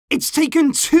It's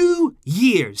taken 2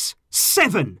 years,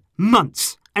 7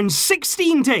 months, and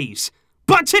 16 days.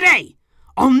 But today,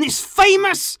 on this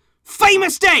famous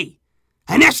day,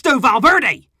 Ernesto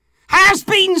Valverde has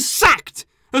been sacked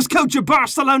as coach of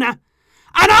Barcelona,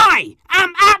 and I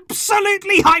am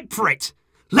absolutely hyped for it.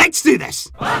 Let's do this.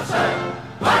 Barça,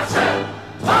 Barça,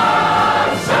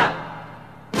 Barça.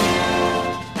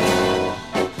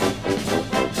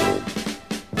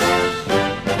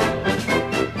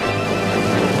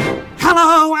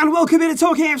 Hello and welcome into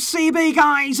TalkFCB,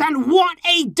 guys, and what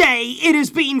a day it has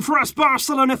been for us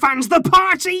Barcelona fans. The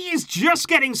party is just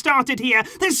getting started here.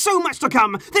 There's so much to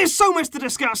come, there's so much to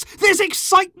discuss, there's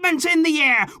excitement in the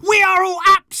air. We are all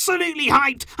absolutely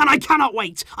hyped, and I cannot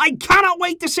wait. I cannot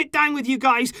wait to sit down with you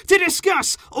guys to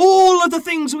discuss all of the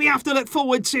things we have to look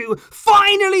forward to.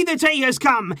 Finally, the day has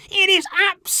come. It is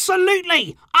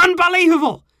absolutely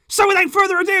unbelievable. So without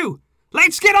further ado,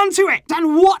 let's get on to it.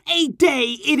 And what a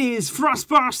day it is for us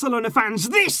Barcelona fans.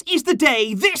 This is the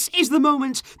day, this is the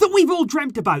moment that we've all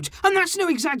dreamt about. And that's no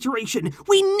exaggeration.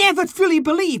 We never fully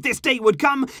believed this day would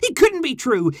come. It couldn't be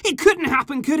true. It couldn't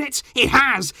happen, could it? It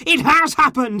has. It has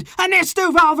happened. Ernesto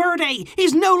Valverde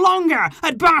is no longer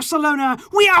at Barcelona.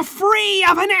 We are free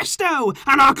of Ernesto.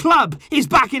 And our club is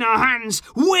back in our hands.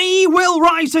 We will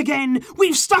rise again.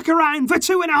 We've stuck around for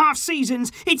 2.5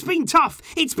 seasons. It's been tough.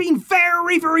 It's been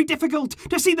very, very difficult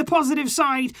to see the positive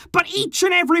side, but each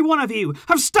and every one of you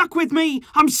have stuck with me.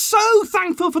 I'm so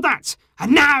thankful for that.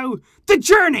 And now, the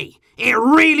journey, it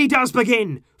really does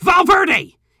begin.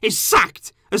 Valverde is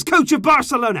sacked as coach of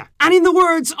Barcelona. And in the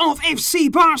words of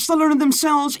FC Barcelona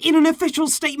themselves in an official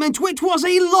statement, which was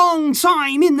a long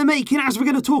time in the making, as we're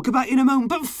going to talk about in a moment,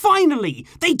 but finally,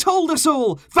 they told us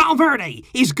all, Valverde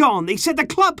is gone. They said the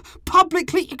club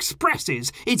publicly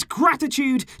expresses its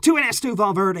gratitude to Ernesto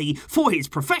Valverde for his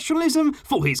professionalism,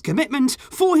 for his commitment,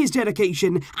 for his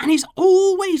dedication, and his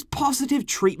always positive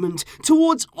treatment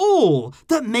towards all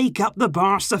that make up the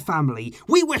Barca family.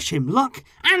 We wish him luck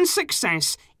and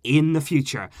success in the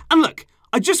future. And look,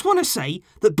 I just want to say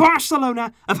that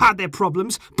Barcelona have had their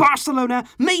problems. Barcelona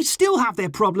may still have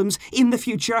their problems in the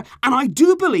future. And I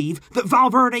do believe that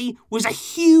Valverde was a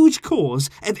huge cause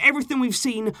of everything we've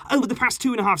seen over the past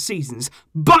 2.5 seasons.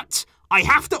 But I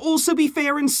have to also be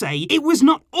fair and say it was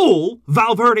not all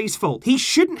Valverde's fault. He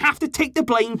shouldn't have to take the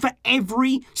blame for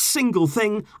every single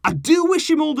thing. I do wish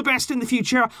him all the best in the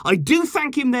future. I do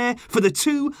thank him there for the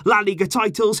 2 La Liga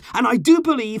titles. And I do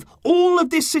believe all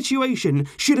of this situation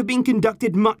should have been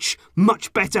conducted much,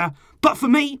 much better. But for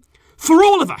me, for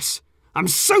all of us, I'm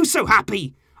so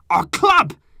happy. Our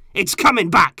club, it's coming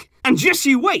back. And just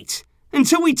you wait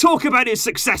until we talk about his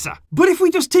successor. But if we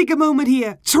just take a moment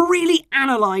here to really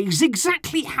analyse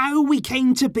exactly how we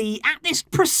came to be at this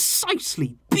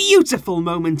precisely beautiful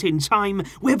moment in time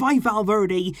whereby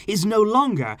Valverde is no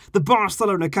longer the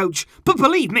Barcelona coach. But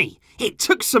believe me, it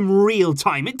took some real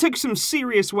time. It took some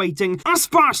serious waiting. Us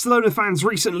Barcelona fans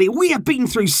recently, we have been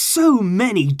through so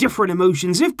many different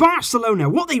emotions. If Barcelona,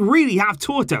 what they really have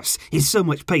taught us is so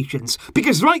much patience.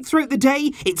 Because right throughout the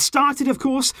day, it started, of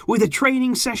course, with a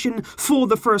training session for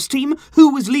the first team.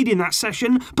 Who was leading that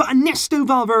session? But Ernesto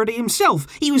Valverde himself.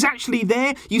 He was actually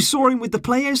there. You saw him with the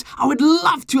players. I would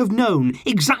love to have known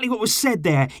exactly what was said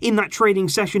there in that training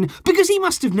session, because he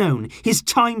must have known his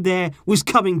time there was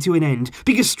coming to an end.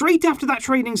 Because straight after that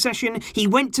training session, he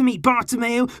went to meet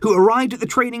Bartomeu, who arrived at the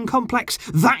training complex.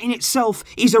 That in itself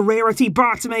is a rarity.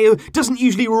 Bartomeu doesn't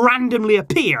usually randomly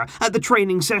appear at the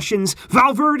training sessions.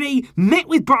 Valverde met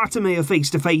with Bartomeu face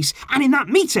to face, and in that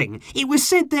meeting, it was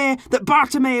said there that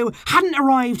Bartomeu hadn't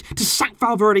arrived to sack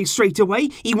Valverde straight away.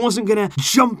 He wasn't going to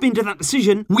jump into that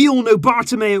decision. We all know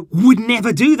Bartomeu would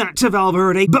never do that to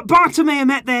Valverde. But Bartomeu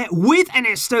met there with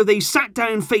Ernesto. They sat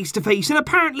down face to face, and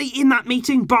apparently in that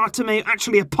meeting, Bartomeu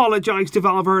actually apologised to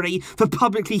Valverde for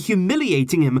publicly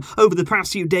humiliating him over the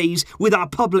past few days with our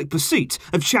public pursuit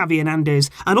of Xavi Hernandez.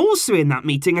 And also in that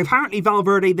meeting, apparently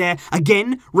Valverde there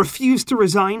again refused to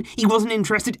resign. He wasn't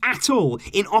interested at all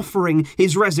in offering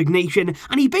his resignation,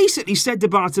 and he basically said to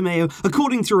Bartomeu,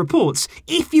 according to reports,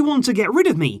 if you want to get rid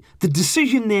of me, the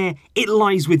decision there, it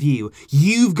lies with you.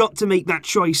 You've got to make that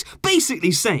choice.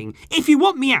 Basically saying, if you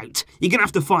want me out, you're going to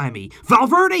have to fire me.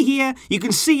 Valverde here, you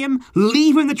can see him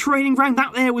leaving the training ground.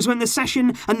 That there was when the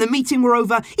session and the meeting were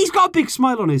over. He's got a big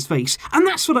smile on his face. And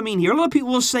that's what I mean here. A lot of people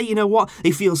will say, you know what,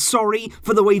 they feel sorry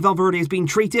for the way Valverde has been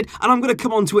treated. And I'm going to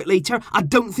come on to it later. I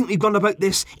don't think we've gone about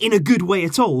this in a good way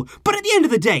at all. But at the the end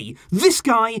of the day, this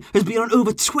guy has been on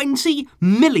over 20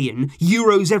 million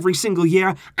euros every single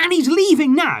year, and he's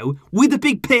leaving now with a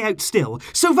big payout still.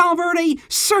 So Valverde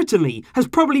certainly has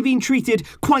probably been treated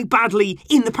quite badly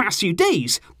in the past few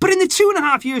days, but in the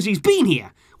 2.5 years he's been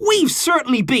here, we've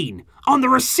certainly been on the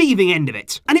receiving end of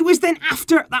it. And it was then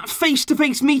after that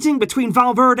face-to-face meeting between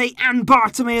Valverde and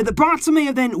Bartomeu that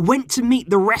Bartomeu then went to meet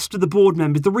the rest of the board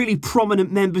members, the really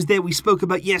prominent members there we spoke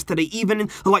about yesterday evening,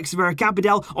 the likes of Eric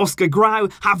Abidal, Oscar Grau,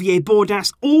 Javier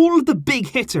Bordas. All of the big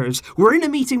hitters were in a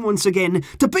meeting once again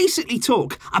to basically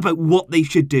talk about what they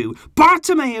should do.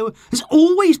 Bartomeu has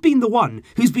always been the one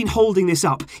who's been holding this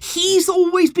up. He's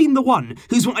always been the one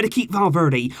who's wanted to keep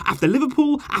Valverde. After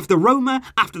Liverpool, after Roma,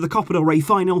 after the Copa del Rey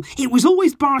final, it was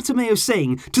always Bartomeu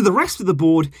saying to the rest of the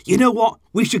board, you know what,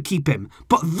 we should keep him.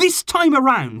 But this time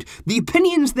around, the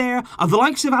opinions there of the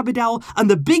likes of Abidal and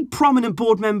the big prominent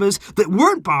board members that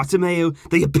weren't Bartomeu,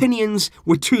 the opinions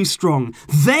were too strong.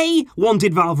 They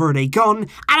wanted Valverde gone, and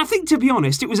I think, to be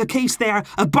honest, it was a case there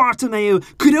of Bartomeu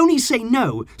could only say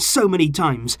no so many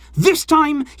times. This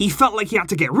time, he felt like he had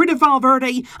to get rid of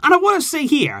Valverde, and I want to say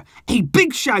here, a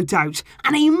big shout out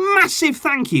and a massive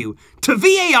thank you to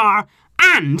VAR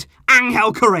and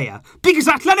Angel Correa, because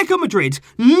Atletico Madrid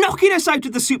knocking us out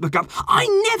of the Super Cup, I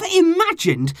never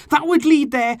imagined that would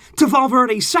lead there to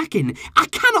Valverde's sacking. I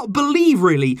cannot believe,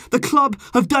 really, the club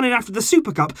have done it after the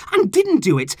Super Cup and didn't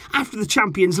do it after the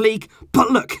Champions League.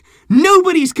 But look,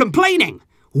 nobody's complaining.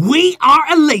 We are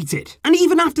elated. And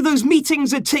even after those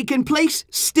meetings had taken place,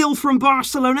 still from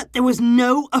Barcelona, there was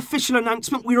no official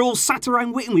announcement. We were all sat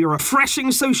around waiting. We were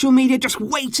refreshing social media, just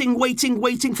waiting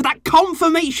for that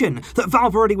confirmation that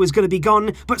Valverde was going to be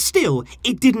gone. But still,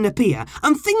 it didn't appear.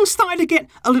 And things started to get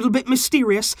a little bit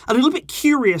mysterious, a little bit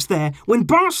curious there, when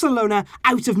Barcelona,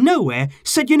 out of nowhere,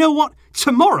 said, you know what?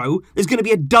 Tomorrow, there's going to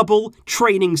be a double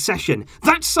training session.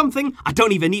 That's something, I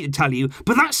don't even need to tell you,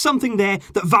 but that's something there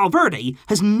that Valverde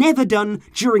has never done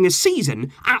during a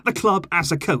season at the club as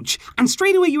a coach. And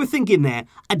straight away you were thinking there,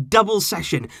 a double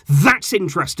session. That's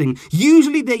interesting.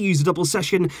 Usually they use a double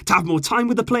session to have more time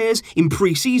with the players. In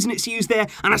pre-season it's used there,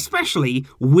 and especially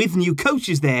with new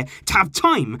coaches there, to have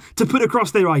time to put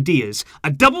across their ideas. A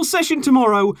double session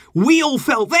tomorrow, we all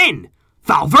felt then,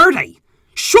 Valverde,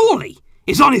 surely,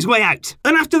 is on his way out.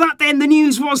 And after that then, the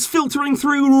news was filtering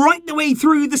through right the way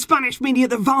through the Spanish media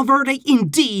that Valverde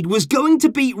indeed was going to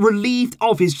be relieved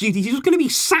of his duties. He was going to be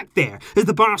sacked there as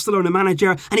the Barcelona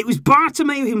manager, and it was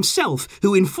Bartomeu himself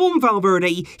who informed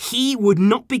Valverde he would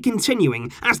not be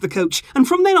continuing as the coach, and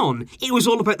from then on, it was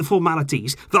all about the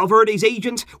formalities. Valverde's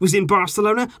agent was in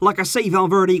Barcelona. Like I say,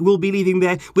 Valverde will be leaving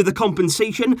there with a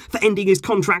compensation for ending his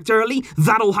contract early.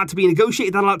 That all had to be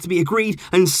negotiated, that all had to be agreed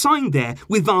and signed there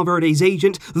with Valverde's agent.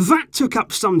 That took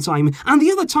up some time, and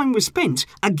the other time was spent,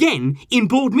 again, in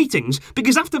board meetings,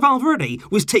 because after Valverde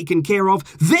was taken care of,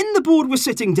 then the board was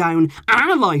sitting down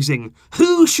and analysing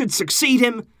who should succeed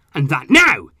him, and that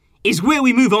now is where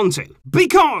we move on to.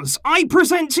 Because I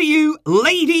present to you,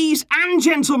 ladies and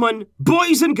gentlemen,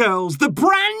 boys and girls, the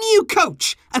brand new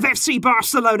coach of FC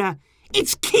Barcelona.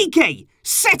 It's Quique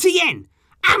Setien.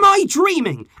 Am I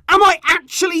dreaming? Am I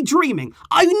actually dreaming?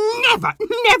 I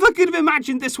never could have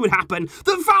imagined this would happen,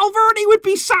 that Valverde would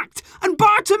be sacked and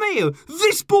Bartomeu,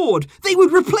 this board, they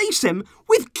would replace him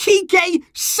with Quique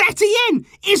Setien.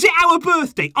 Is it our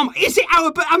birthday? Is it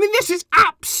our birthday? I mean, this is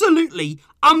absolutely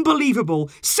unbelievable.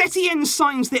 Setien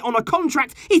signs there on a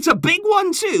contract. It's a big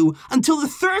one too, until the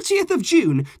 30th of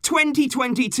June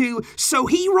 2022. So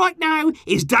he right now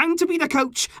is down to be the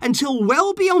coach until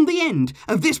well beyond the end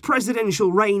of this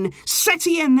presidential reign.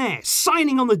 Setien there,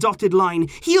 signing on the dotted line.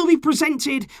 He'll be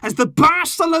presented as the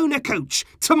Barcelona coach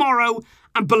tomorrow.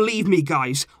 And believe me,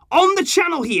 guys, on the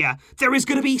channel here, there is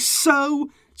going to be so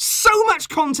much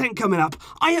content coming up.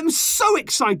 I am so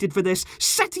excited for this.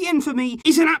 Setien, for me,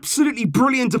 is an absolutely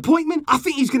brilliant appointment. I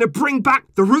think he's going to bring back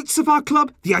the roots of our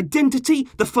club, the identity,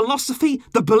 the philosophy,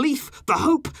 the belief, the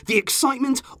hope, the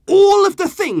excitement, all of the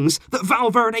things that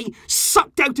Valverde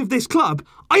sucked out of this club.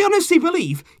 I honestly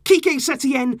believe Quique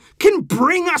Setien can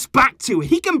bring us back to it.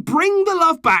 He can bring the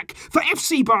love back for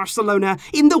FC Barcelona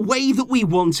in the way that we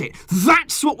want it.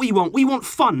 That's what we want. We want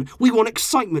fun. We want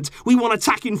excitement. We want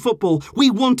attacking football.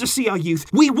 We want to see our youth.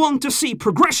 We want to see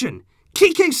progression.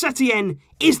 Quique Setien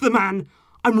is the man.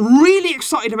 I'm really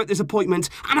excited about this appointment.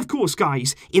 And of course,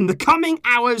 guys, in the coming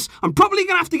hours, I'm probably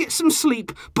going to have to get some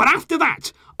sleep. But after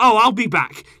that, Oh, I'll be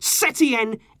back.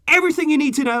 Setien, everything you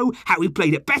need to know, how he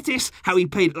played at Betis, how he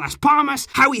played at Las Palmas,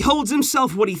 how he holds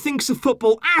himself, what he thinks of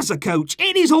football as a coach.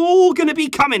 It is all going to be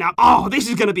coming up. Oh, this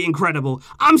is going to be incredible.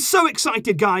 I'm so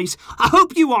excited, guys. I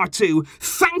hope you are too.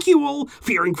 Thank you all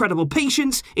for your incredible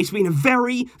patience. It's been a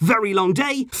very, very long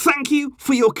day. Thank you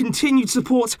for your continued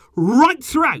support right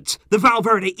throughout the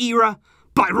Valverde era.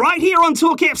 But right here on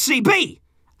TalkFCB,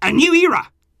 a new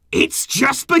era. It's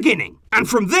just beginning. And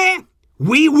from there,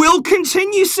 we will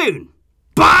continue soon.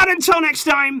 But until next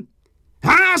time,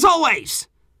 as always,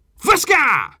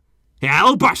 Visca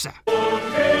el Barça.